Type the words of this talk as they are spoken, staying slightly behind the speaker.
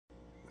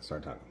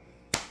Start talking.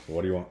 So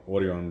what do you want? What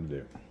do you want him to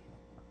do?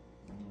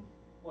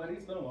 Well,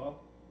 it's been a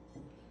while.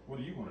 What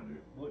do you want to do?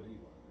 What do you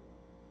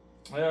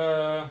want to do?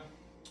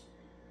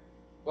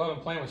 Well, I've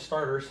been playing with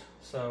starters,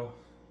 so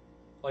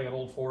like an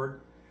old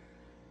Ford.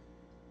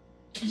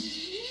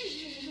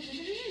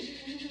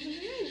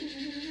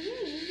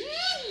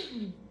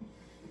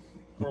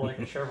 Or like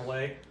a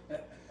Chevrolet.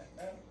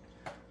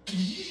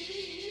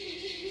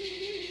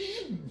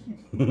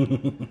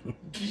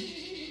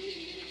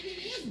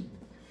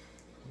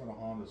 What about a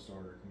Honda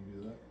starter? Can you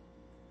do that?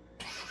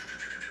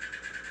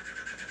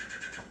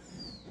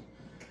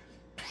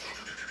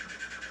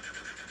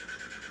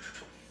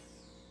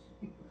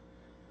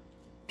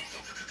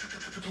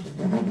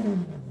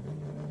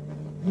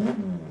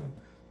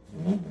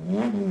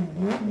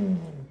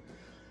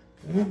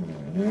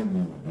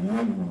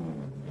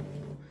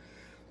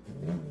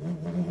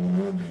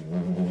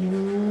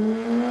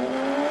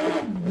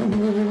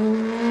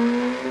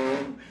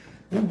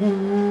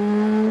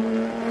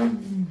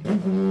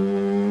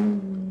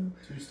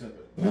 Two-step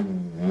it.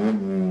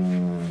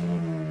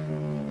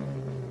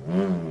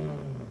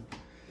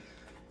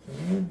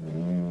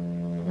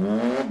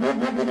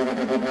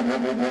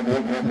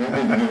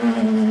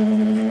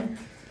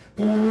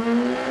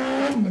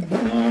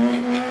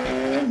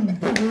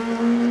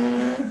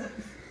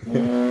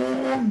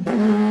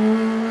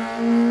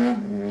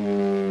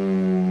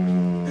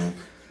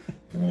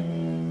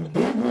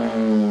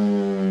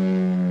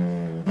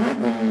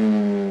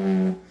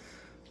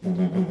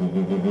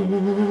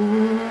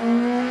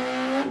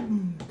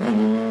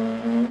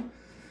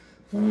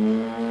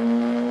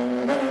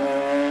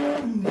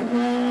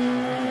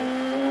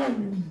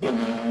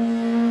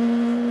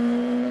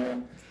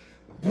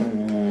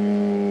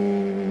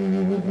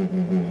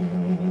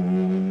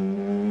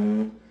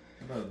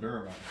 What about a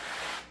Duramax?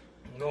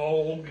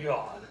 Oh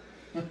God.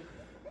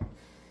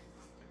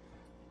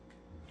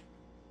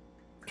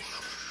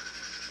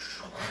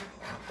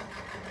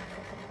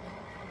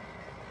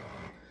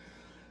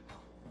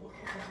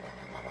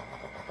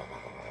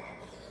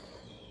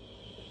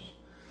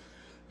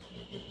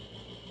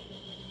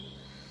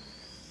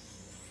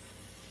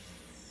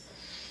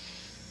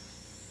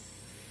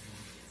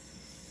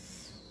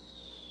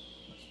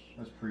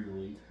 That's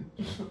pre-elite.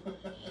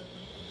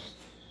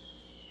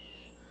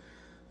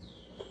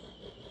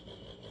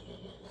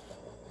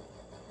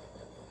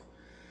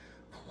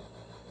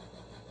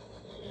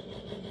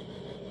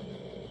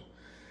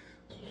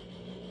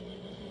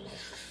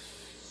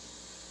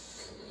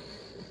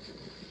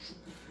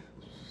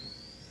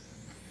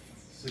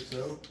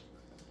 Six-oh.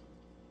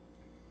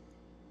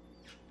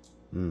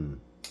 Hmm.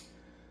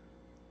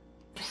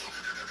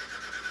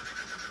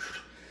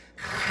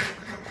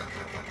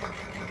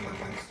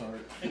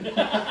 Start.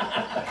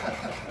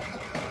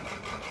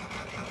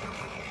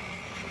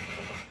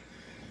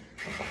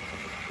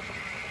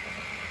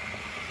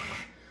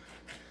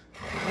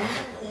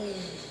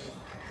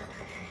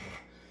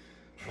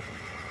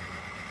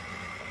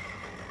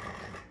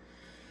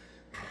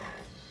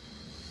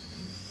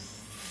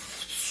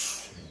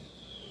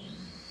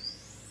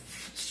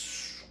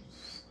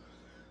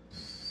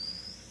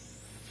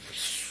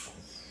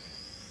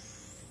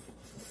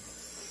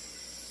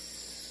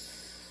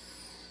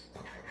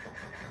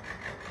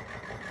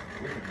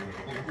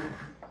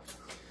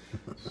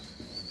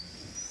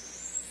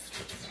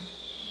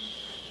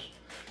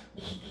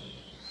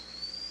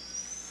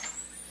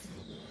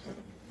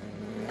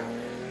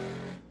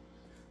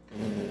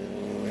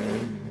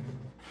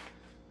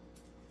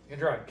 You can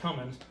drive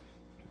Cummins.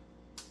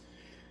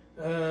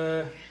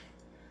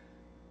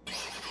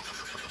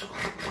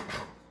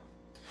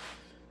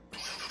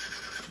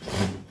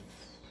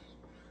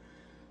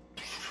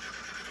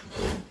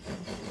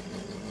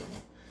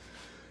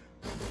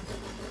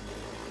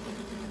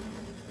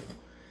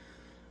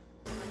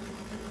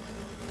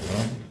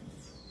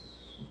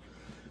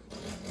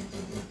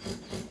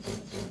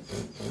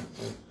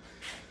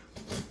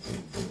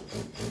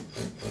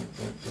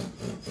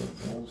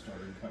 Old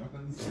starter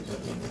Cummins.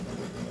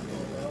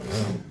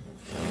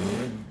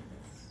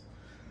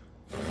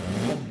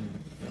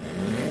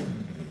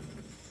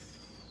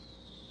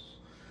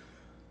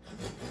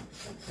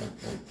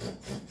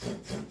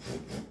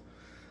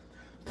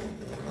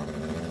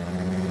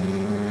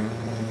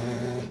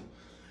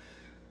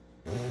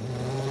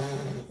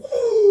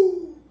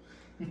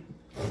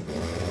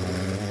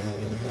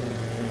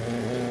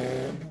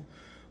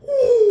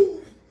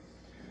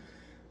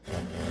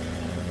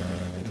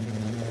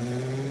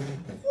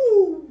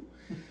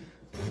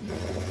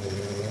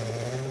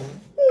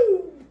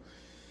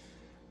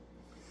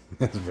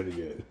 That's pretty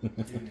good.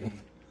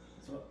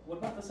 So, what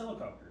about this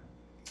helicopter?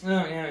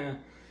 Oh yeah.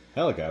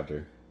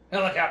 Helicopter.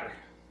 Helicopter.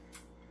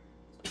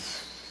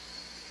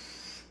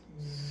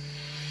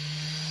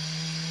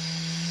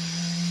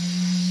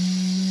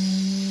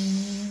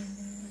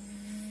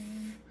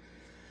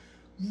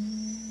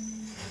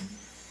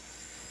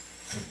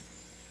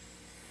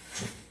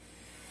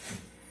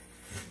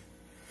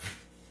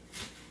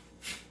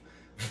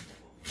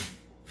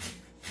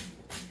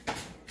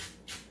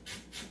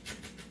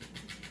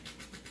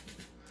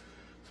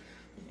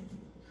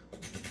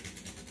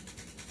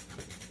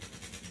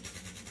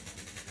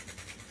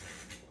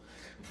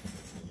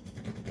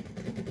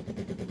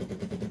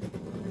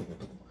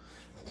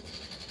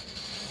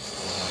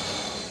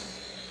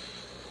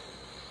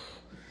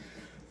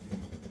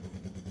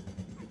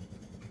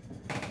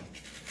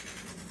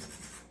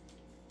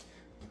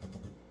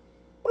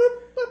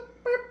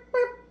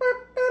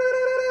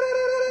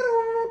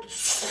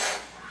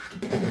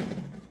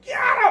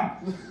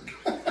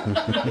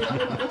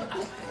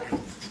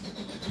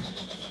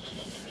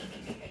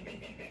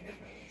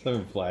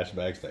 Some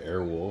flashbacks to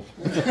Airwolf.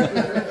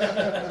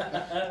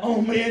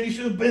 Oh man, you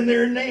should have been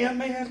there now,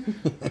 man.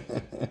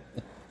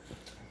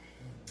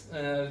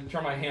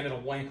 Try my hand at a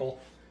wankle.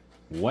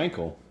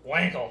 Wankle.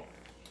 Wankle.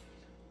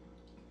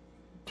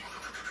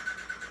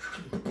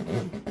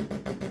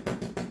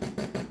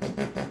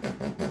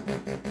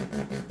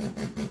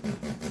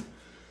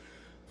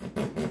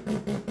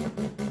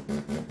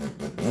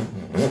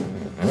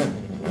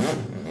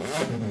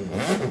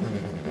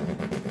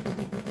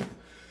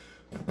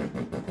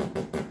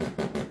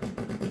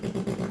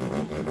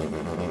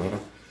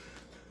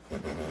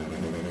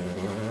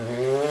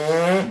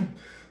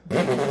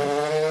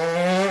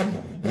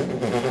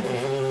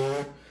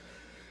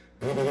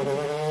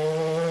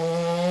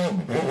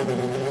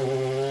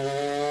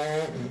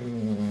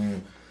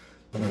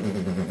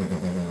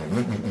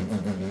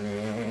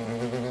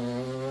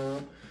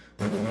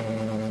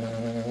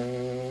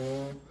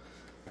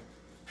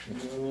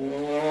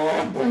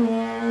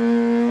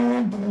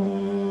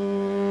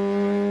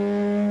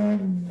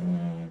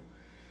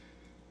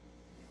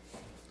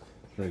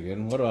 Pretty good.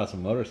 What about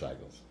some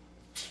motorcycles?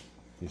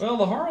 Well,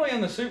 the Harley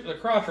and the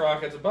crotch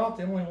rocket's about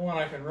the only one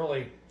I can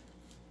really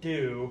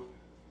do.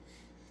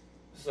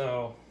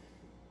 So,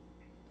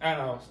 I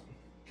don't know,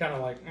 kind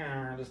of like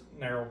just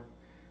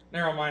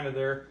narrow-minded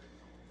there.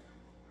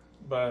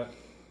 But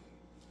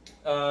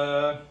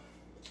then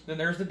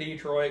there's the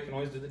Detroit. Can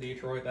always do the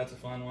Detroit. That's a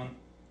fun one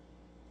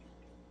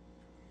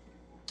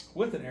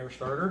with an air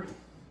starter.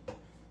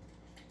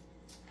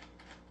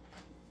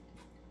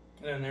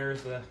 And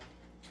there's the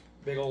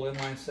big old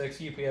inline 6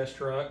 UPS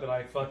truck that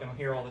I fucking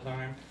hear all the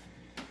time.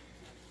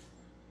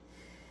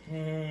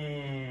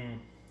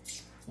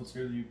 Let's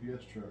hear the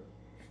UPS truck.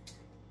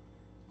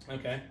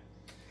 Okay.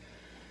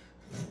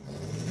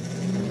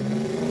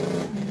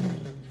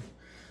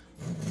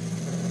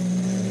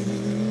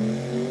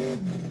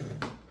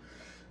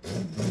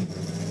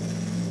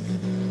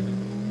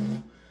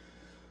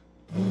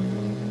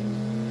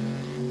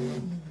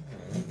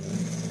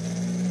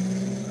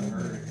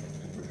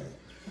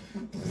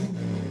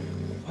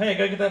 Hey, I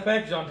gotta get that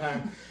package on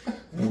time.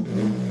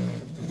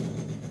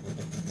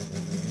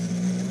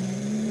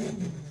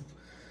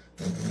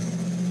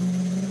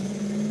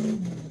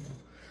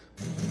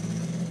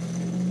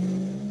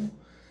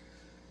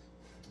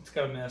 It's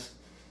got a miss.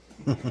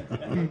 I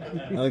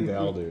think they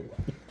all do.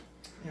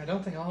 Yeah, I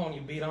don't think all when you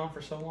beat on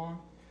for so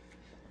long.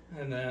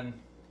 And then,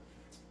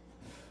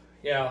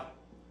 yeah,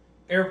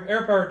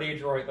 air powered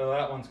Detroit though.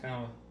 That one's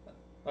kind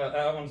of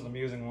that one's an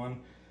amusing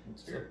one.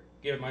 So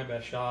give it my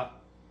best shot.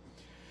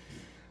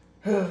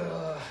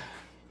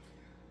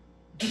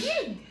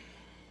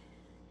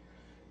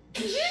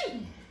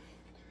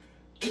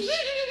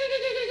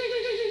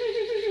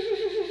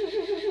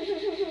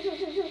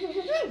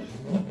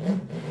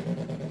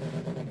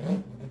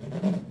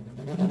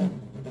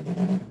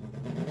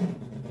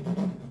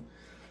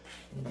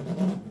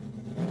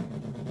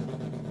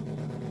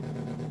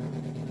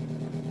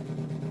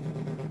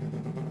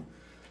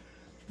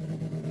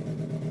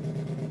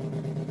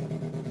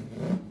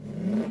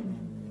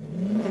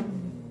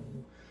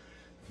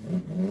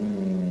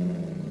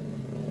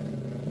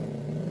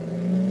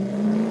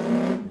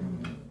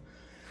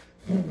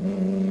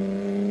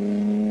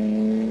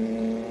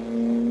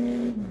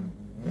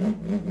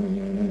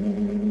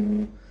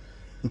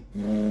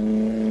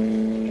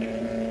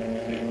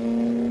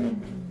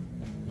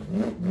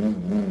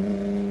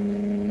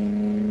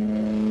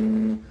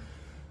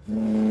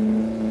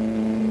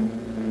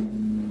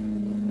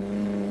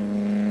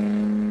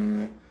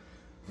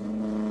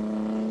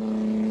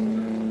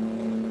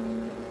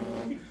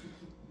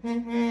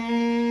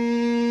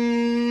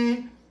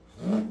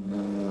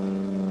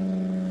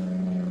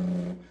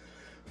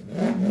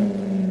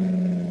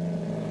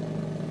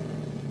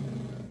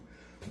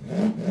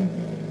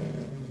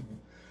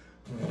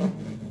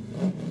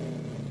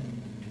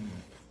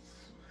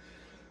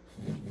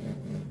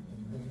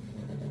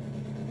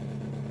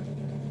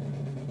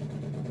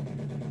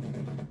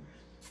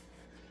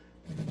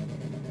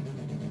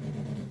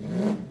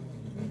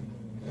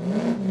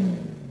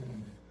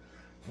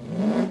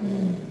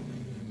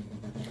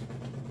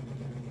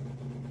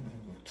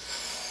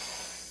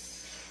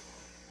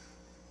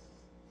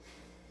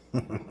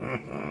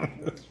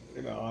 That's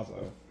pretty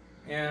awesome.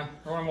 Yeah,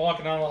 or when I'm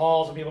walking down the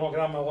halls and people don't get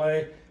out of my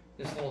way,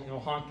 just a little,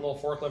 honk the little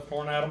forklift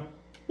horn at them.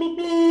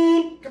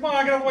 Come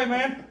on, get out of the way,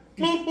 man.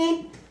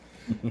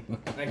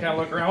 They kind of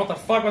look around. What the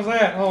fuck was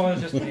that? Oh,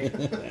 it was just me.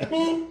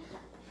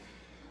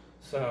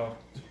 So.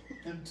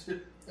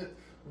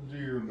 Do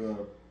your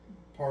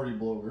party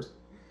blower.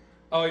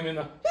 Oh, you mean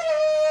the?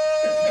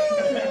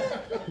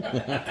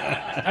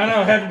 I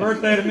know. Happy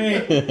birthday to me.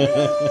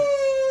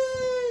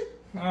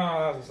 Oh,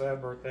 that was a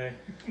sad birthday.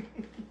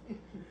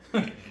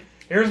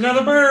 Here's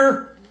another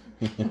burr.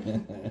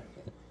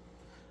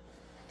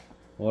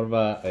 What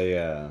about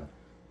a?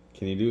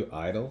 Can you do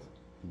idles?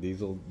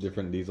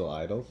 Different diesel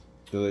idles?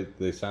 Do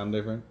they sound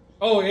different?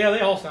 Oh yeah, they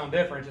all sound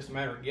different. Just a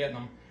matter of getting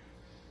them.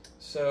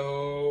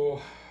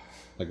 So.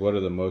 Like, what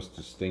are the most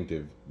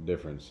distinctive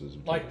differences?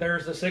 Like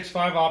there's the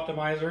 6.5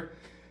 optimizer.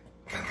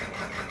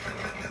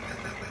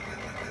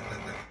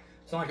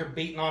 It's like you're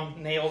beating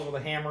on nails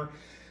with a hammer.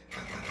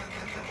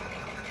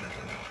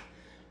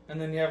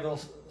 And then you have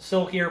the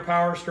silkier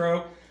power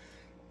stroke.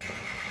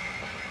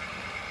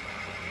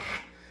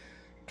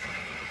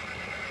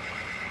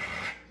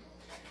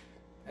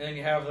 And then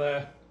you have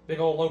the big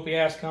old Lopey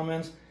ass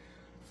Cummins.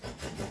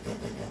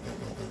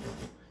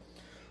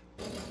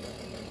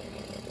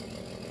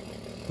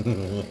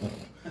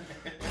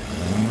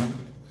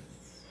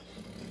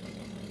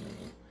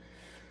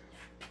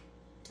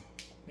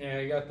 Yeah,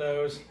 you got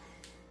those.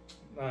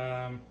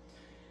 And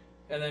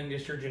then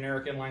just your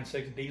generic inline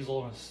 6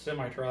 diesel and a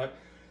semi-truck.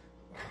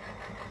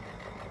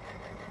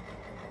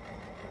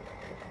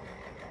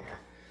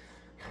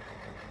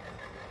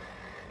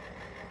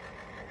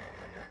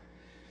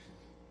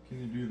 Can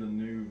you do the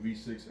new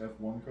V6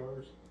 F1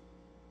 cars?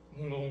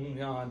 Oh,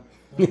 God.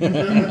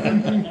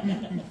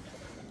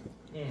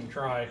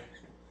 Try.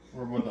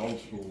 Or what the old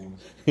school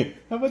ones?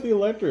 How about the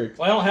electric?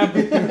 Well, I don't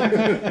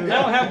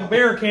have the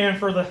beer can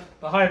for the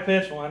high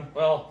pitch one.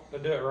 Well, to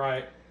do it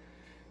right. I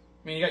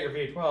mean, you got your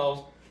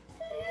V12s.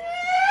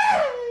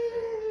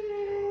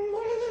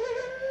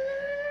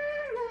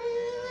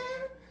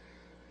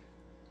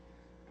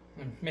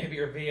 And maybe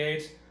your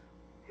V8s.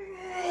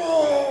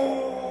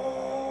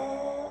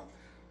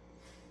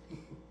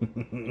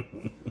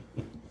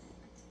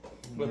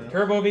 With the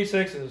turbo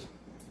V6s.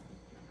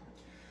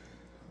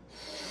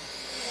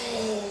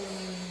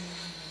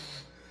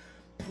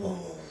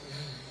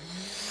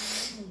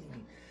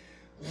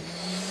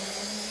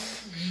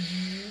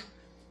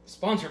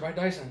 Sponsored by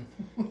Dyson.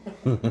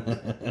 That's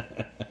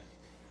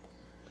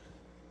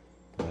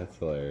I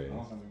hilarious.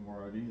 don't have any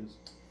more ideas.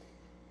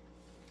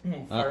 I'm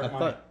gonna I fire up my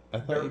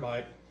thought dirt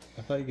bike.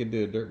 I thought you could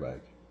do a dirt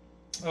bike.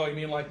 Oh, you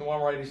mean like the one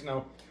where I just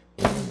know?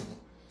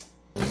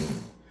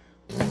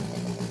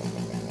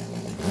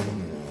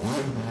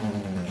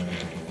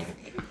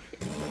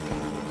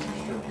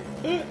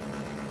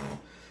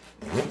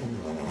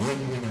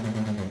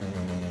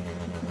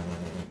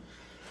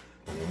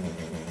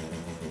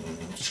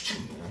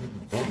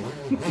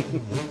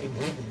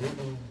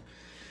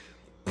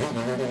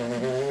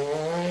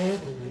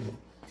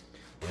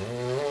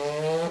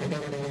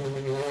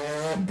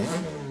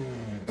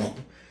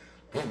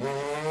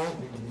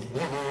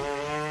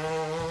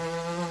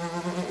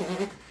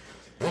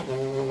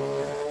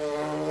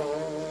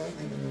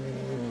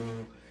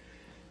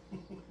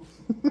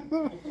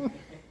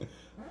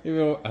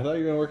 I thought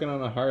you were working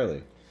on a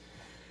Harley.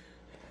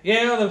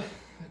 Yeah, a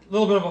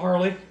little bit of a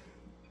Harley.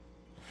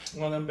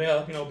 One of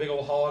them, big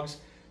old hogs.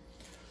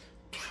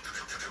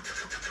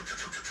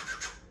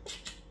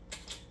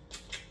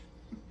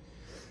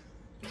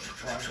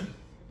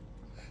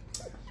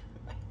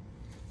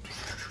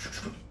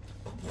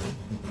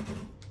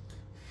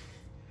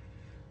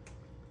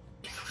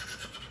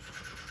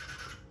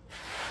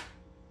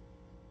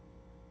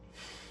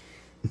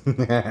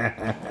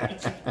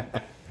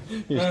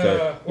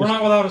 We're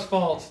not without his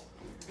faults.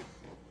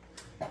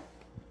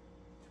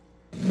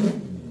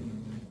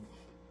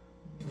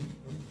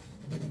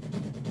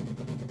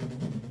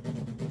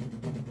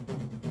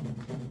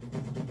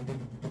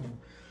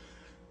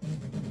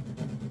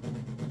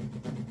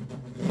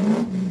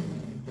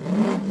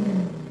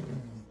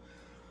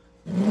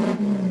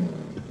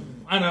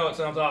 I know it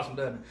sounds awesome,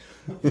 doesn't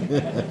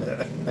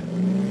it?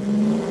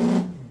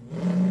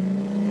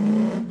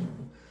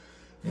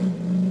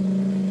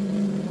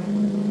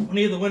 I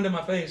need the wind in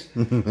my face.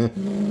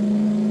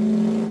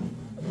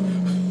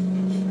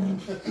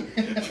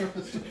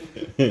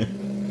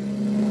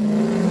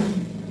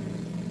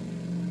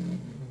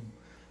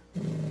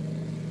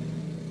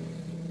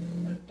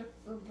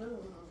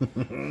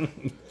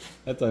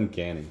 That's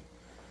uncanny.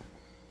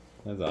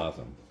 That's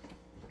awesome.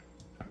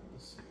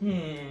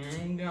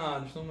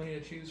 God, there's so many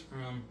to choose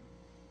from.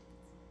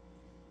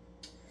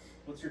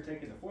 What's your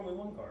take as a Formula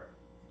One car?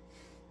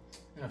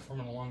 Yeah,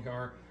 Formula One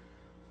car.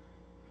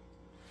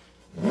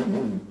 We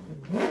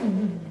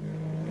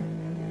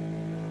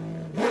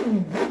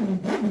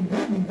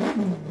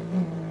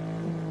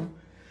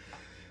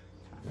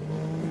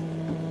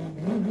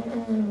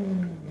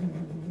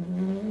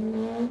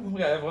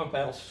got F1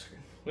 pedals.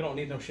 We don't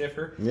need no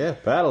shifter. Yeah,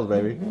 paddles,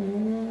 baby.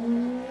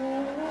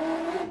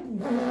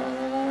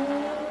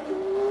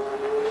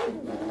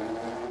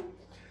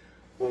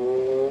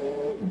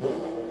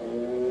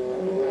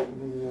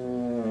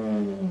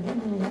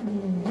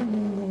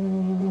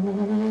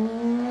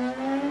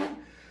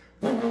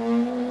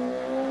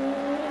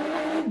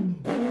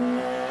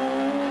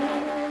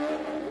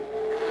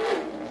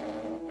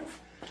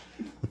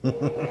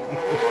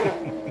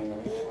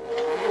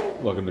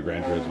 Welcome to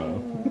Gran Turismo.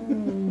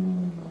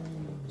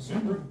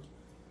 Subaru?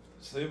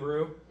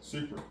 Subaru.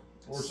 Supra.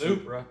 Or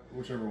Supra.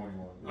 Whichever one you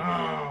want.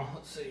 Oh,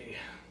 let's see.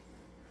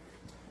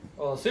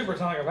 Well, the Supra's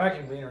not like a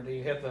vacuum cleaner. Do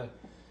you hit the...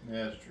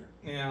 Yeah, that's true.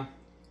 Yeah.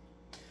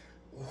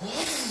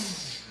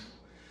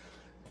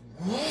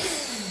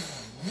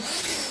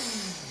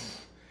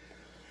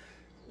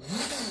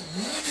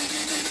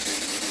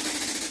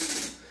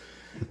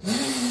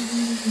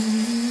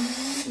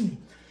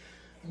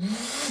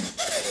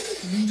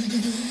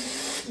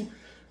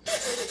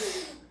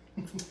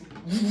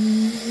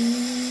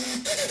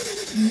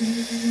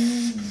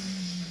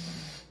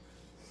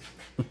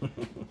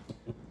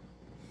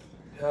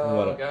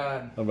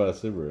 What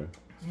about a Subaru?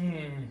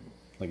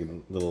 Like a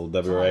little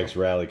WRX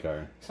rally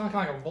car. Sounds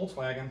kind of like a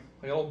Volkswagen,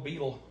 like an old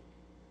Beetle.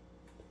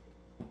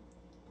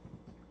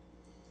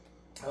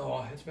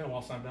 Oh, it's been a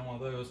while since I've done one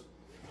of those.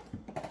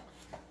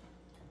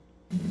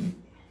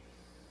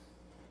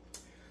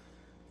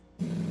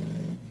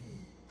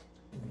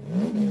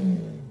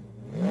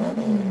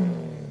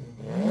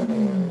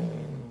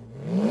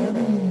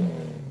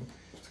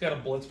 It's got a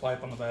blitz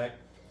pipe on the back.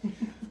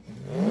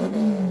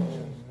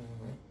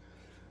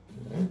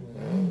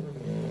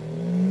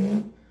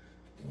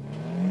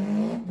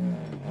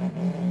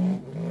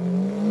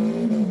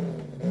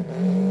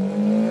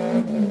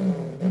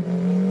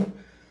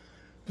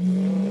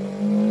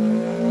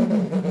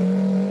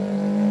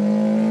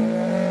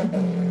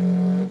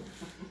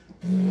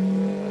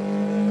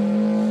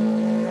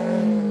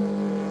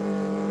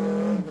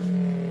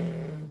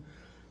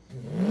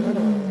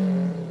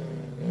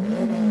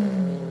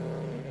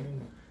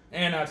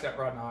 And now it's got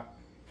rod knock.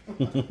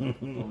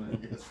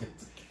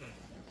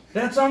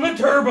 That's on the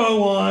turbo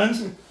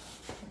ones.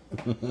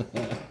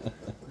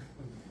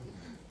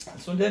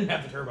 This one didn't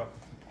have the turbo.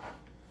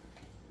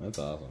 That's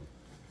awesome.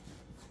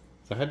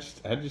 So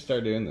how'd you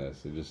start doing this?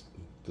 You just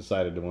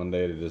decided to one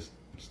day to just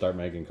start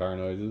making car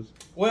noises?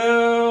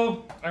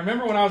 Well, I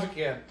remember when I was a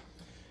kid,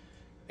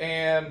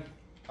 and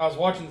I was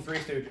watching the Three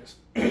Stooges,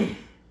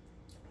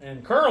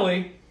 and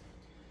Curly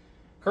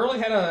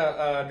had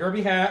a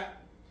derby hat,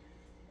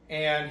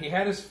 and he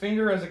had his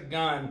finger as a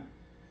gun.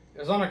 It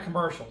was on a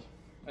commercial,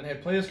 and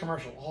they'd play this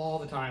commercial all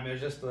the time. It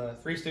was just the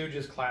Three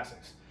Stooges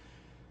classics,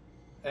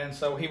 and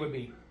so he would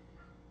be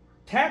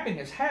tapping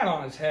his hat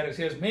on his head as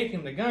he was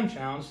making the gun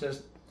sounds,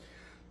 just.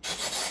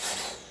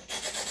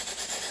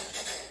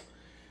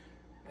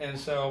 And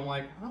so I'm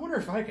like, I wonder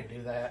if I could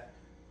do that.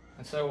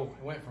 And so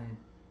I went from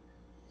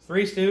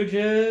Three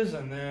Stooges,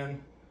 and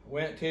then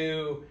went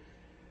to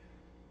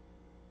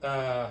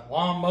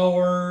lawn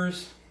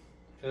mowers,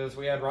 because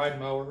we had ride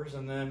mowers,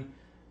 and then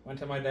went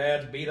to my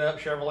dad's beat up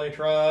Chevrolet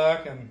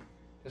truck, and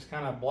just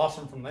kind of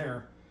blossomed from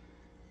there.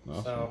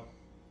 Awesome. So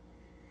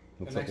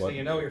the What's next thing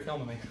you know, you're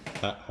filming me.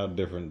 How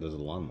different does a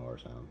lawnmower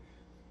sound?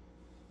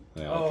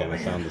 They Oh, all kind of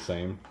man. sound the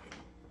same.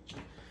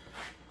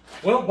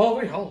 Well,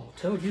 Bobby, I'll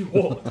tell you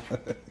what.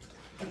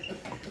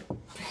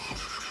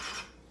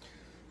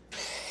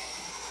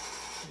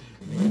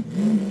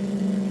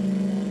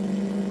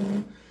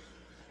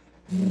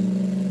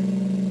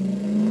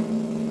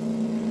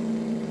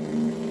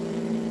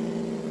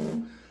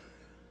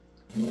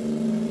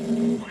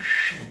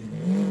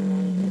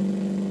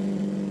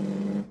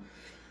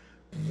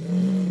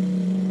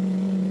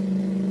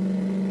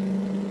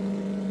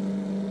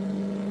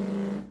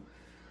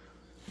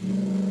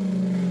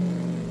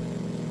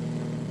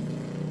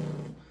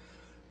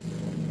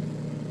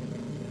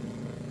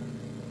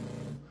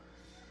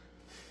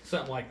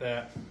 Something like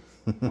that.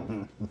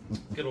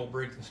 Good old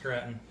Briggs and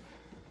Stratton.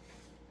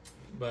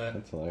 But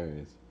That's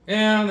hilarious.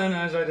 yeah, and then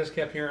as I just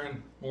kept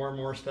hearing more and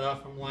more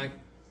stuff, I'm like,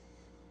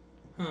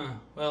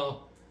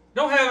 well,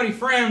 don't have any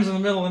friends in the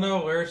middle of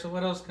nowhere, so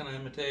what else can I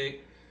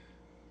imitate?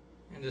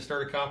 And just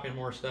started copying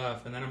more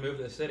stuff. And then I moved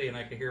to the city, and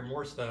I could hear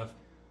more stuff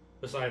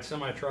besides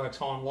semi-trucks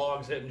hauling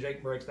logs, hitting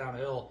Jake brakes down a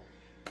hill.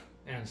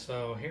 And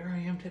so here I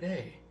am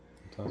today.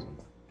 That's awesome.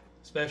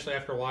 Especially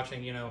after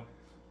watching,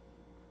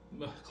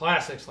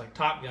 classics like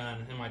Top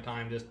Gun in my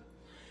time, just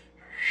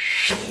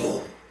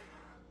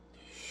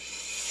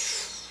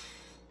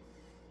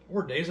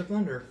or Days of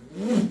Thunder.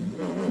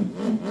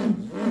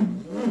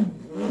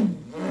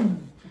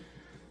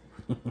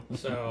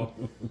 So,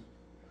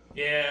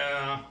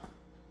 yeah,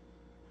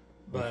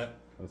 but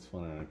That's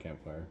fun on a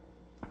campfire.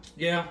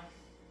 yeah,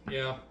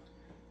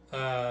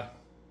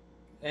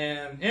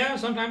 and yeah,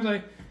 sometimes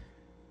I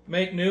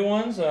make new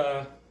ones.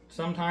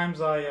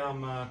 Sometimes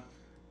I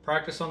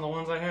practice on the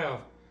ones I have.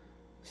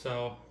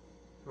 So,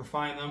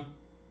 refine them,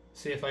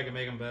 see if I can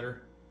make them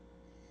better.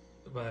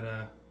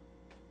 But,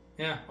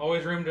 yeah,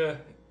 always room to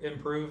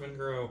improve and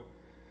grow.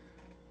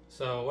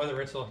 So, whether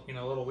it's a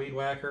little weed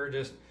whacker,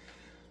 just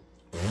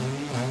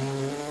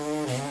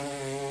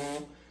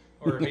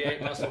or a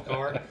V8 muscle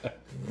car.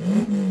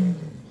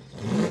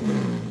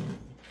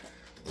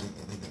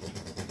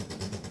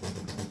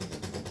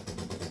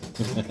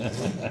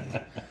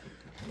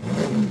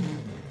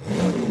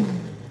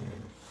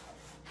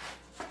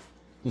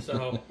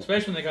 So,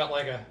 especially when they got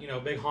like a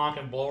big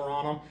honking blower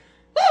on them.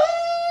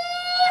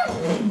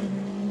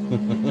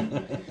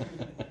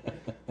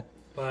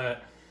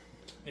 But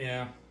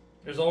yeah,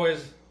 there's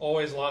always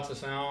lots of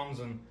sounds,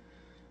 and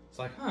it's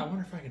like, I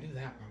wonder if I can do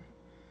that one.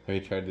 Have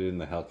you tried doing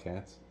the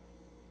Hellcats?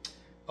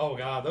 Oh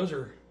God, those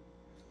are.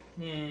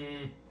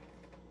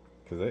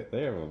 Because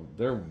they have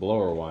their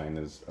blower whine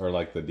is, or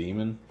like the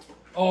Demon.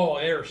 Oh,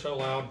 they are so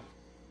loud.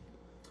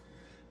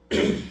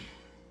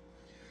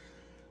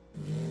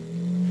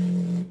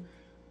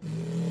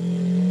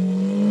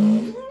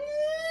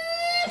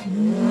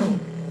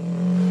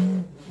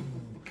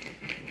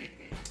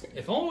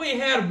 If only we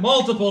had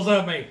multiples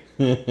of me.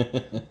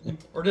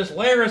 Or just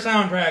layer a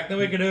soundtrack, then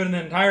we could do it in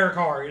the entire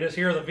car. You just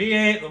hear the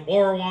V8, the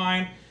blower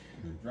whine,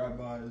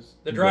 Drive-bys.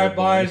 The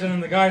drive-bys and then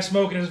the guy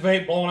smoking his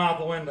vape blowing out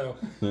the window.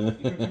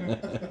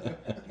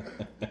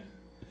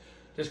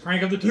 Just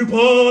crank up the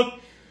Tupac.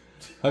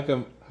 How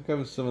come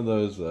some of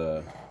those?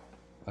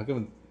 How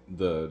come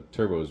the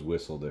turbos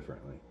whistle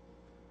differently?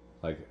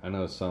 Like I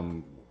know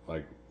some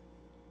like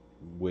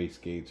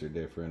wastegates are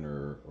different,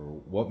 or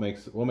what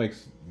makes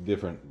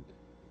different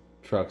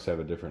trucks have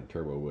a different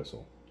turbo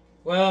whistle?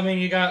 Well, I mean,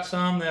 you got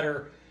some that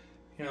are,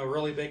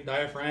 really big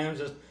diaphragms,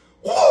 just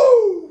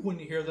whoo when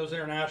you hear those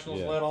internationals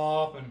Yeah. let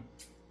off, and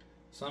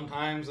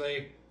sometimes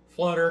they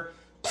flutter.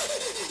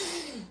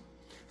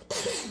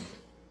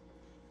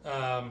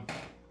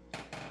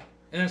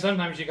 And then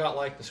sometimes you got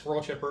like the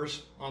squirrel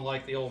chippers on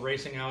like the old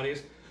racing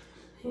Audis.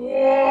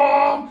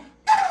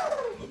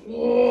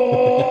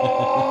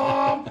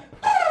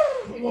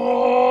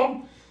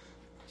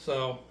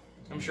 So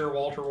I'm sure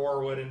Walter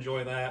Rohr would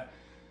enjoy that.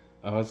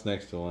 I was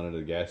next to one at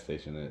a gas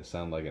station, and it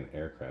sounded like an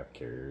aircraft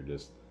carrier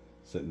just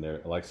sitting there,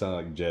 sounded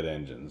like jet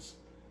engines.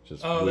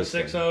 Just Oh,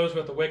 whistling. the 6.0s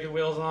with the wicked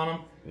wheels on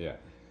them. Yeah.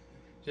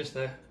 Just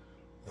the.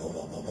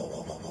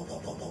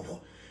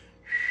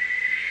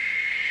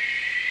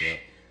 Yep.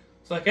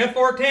 It's like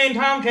F-14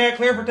 Tomcat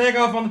clear for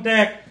takeoff on the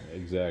deck.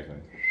 Exactly.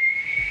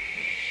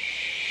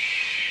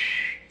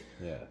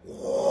 Yeah.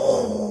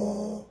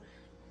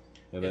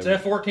 Yeah, It's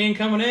that- F-14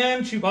 coming in,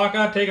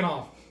 Chewbacca taking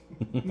off.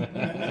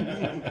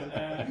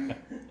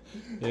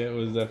 Yeah, it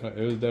was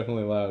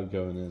definitely loud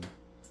coming in.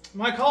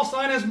 My call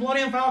sign is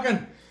Millennium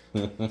Falcon.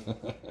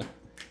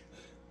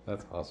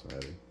 That's awesome,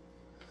 Eddie.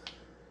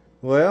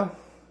 Well,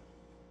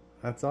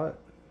 that's all.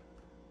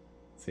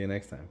 See you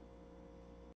next time.